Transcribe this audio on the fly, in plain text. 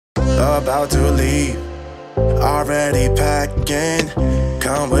about to leave, already packing,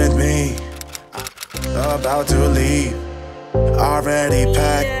 come with me. About to leave, already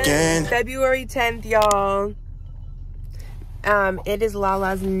packing. February 10th, y'all. It is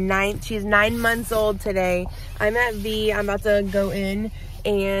Lala's she's 9 months old today. I'm at V. I'm about to go in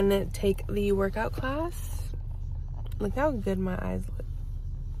and take the workout class. Look how good my eyes look.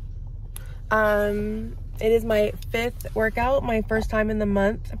 It is my 5th workout, my first time in the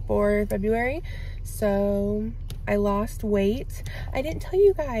month for February. So I lost weight. I didn't tell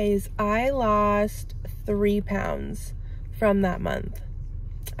you guys, I lost 3 pounds from that month.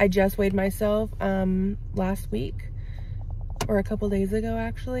 I just weighed myself last week, or a couple days ago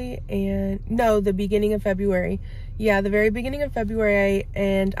actually, and no, the beginning of February. Yeah, the very beginning of February,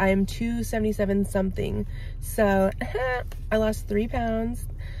 and I am 277 something. So I lost 3 pounds.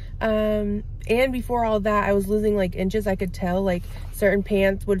 And before all that, I was losing like inches. I could tell like certain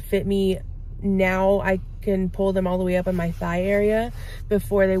pants would fit me. Now I can pull them all the way up in my thigh area.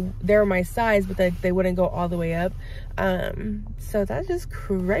 Before they were my size, but they wouldn't go all the way up. So that's just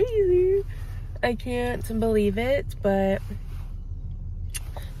crazy. I can't believe it, but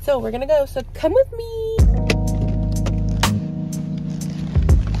so we're gonna go, so come with me.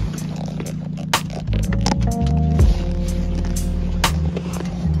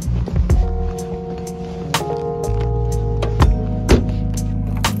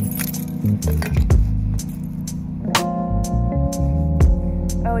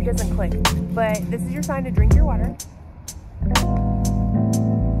 Oh, it doesn't click, but this is your sign to drink your water.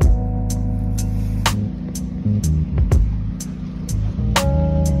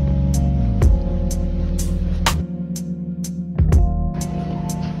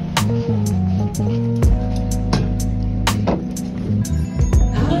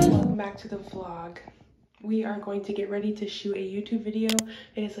 Welcome back to the vlog. We are going to get ready to shoot a YouTube video.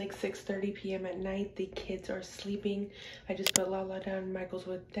 It is like 6:30 p.m. at night. The kids are sleeping. I just put Lala down. Michael's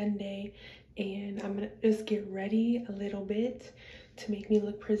with Dende, and I'm gonna just get ready a little bit to make me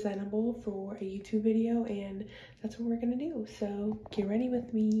look presentable for a YouTube video, and that's what we're gonna do. So get ready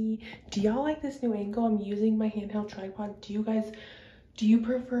with me. Do y'all like this new angle I'm using, my handheld tripod? Do you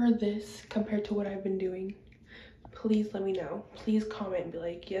prefer this compared to what I've been doing? Please let me know. Please comment and be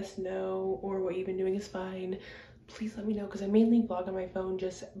like yes, no, or what you've been doing is fine. Please let me know, because I mainly vlog on my phone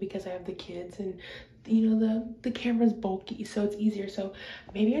just because I have the kids, and you know the camera's bulky, so it's easier. So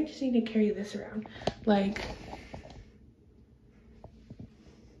maybe I just need to carry this around. Like,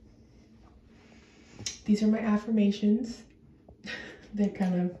 these are my affirmations. They're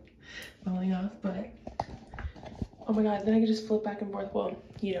kind of falling off, but oh my god, then I can just flip back and forth. Well,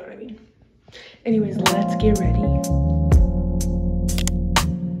 you know what I mean. Anyways, let's get ready.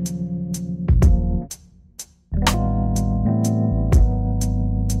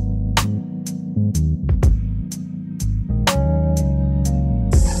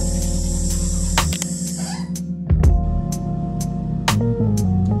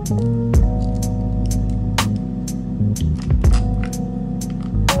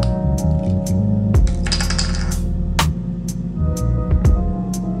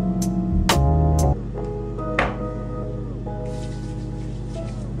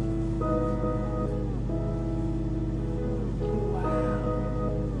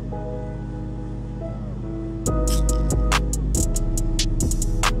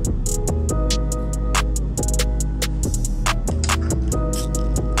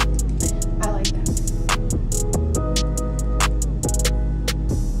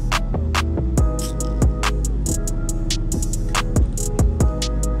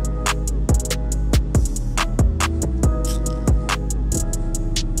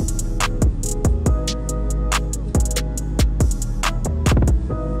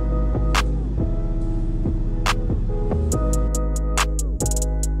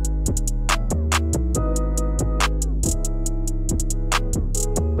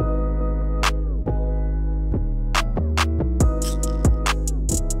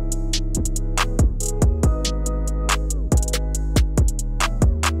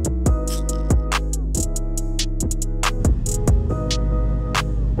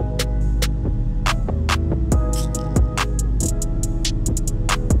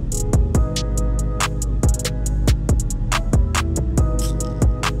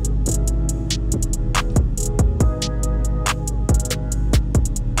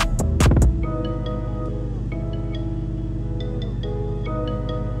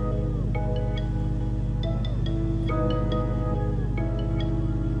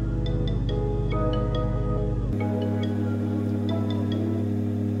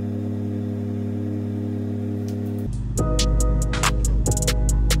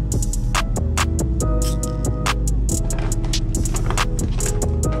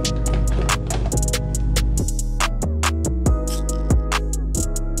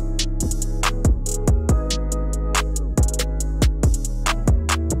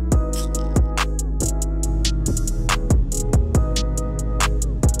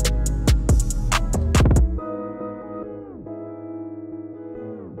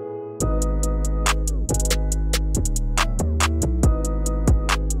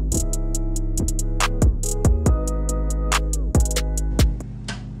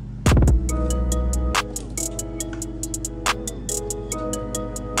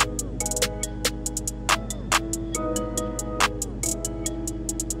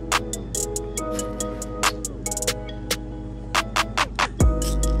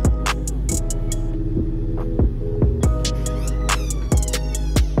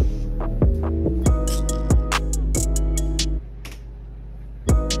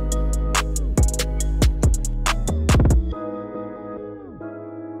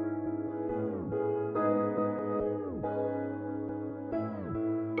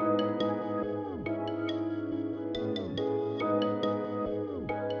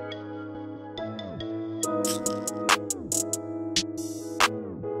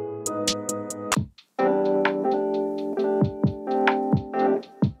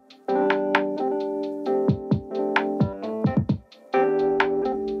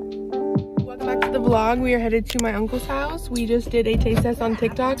 vlog. We are headed to my uncle's house. We just did a taste test on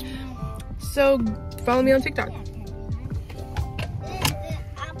TikTok. So follow me on TikTok.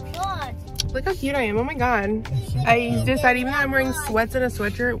 Look how cute I am. Oh my god. I decided even though I'm wearing sweats and a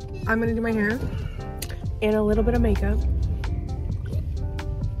sweatshirt, I'm gonna do my hair and a little bit of makeup.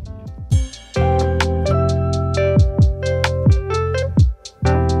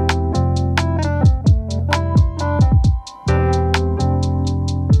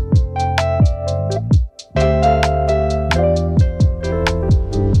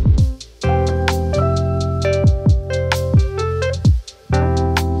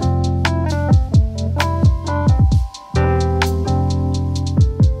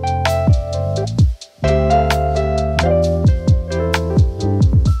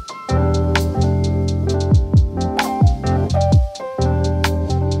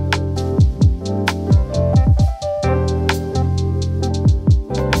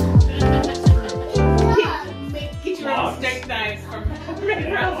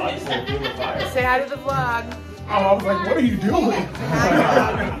 Say hi to the vlog. Oh, I was like, what are you doing?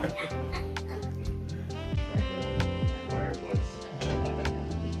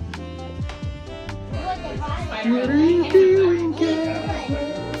 What are you doing,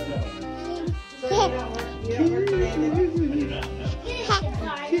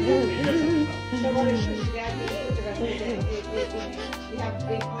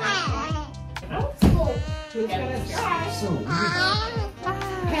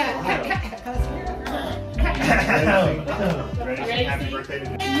 Happy birthday to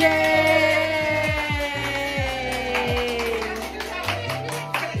me. Yay!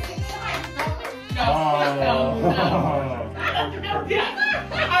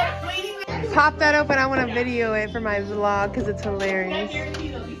 Pop that open. I want to video it for my vlog because it's hilarious.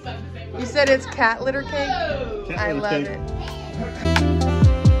 You said it's cat litter cake? I love it.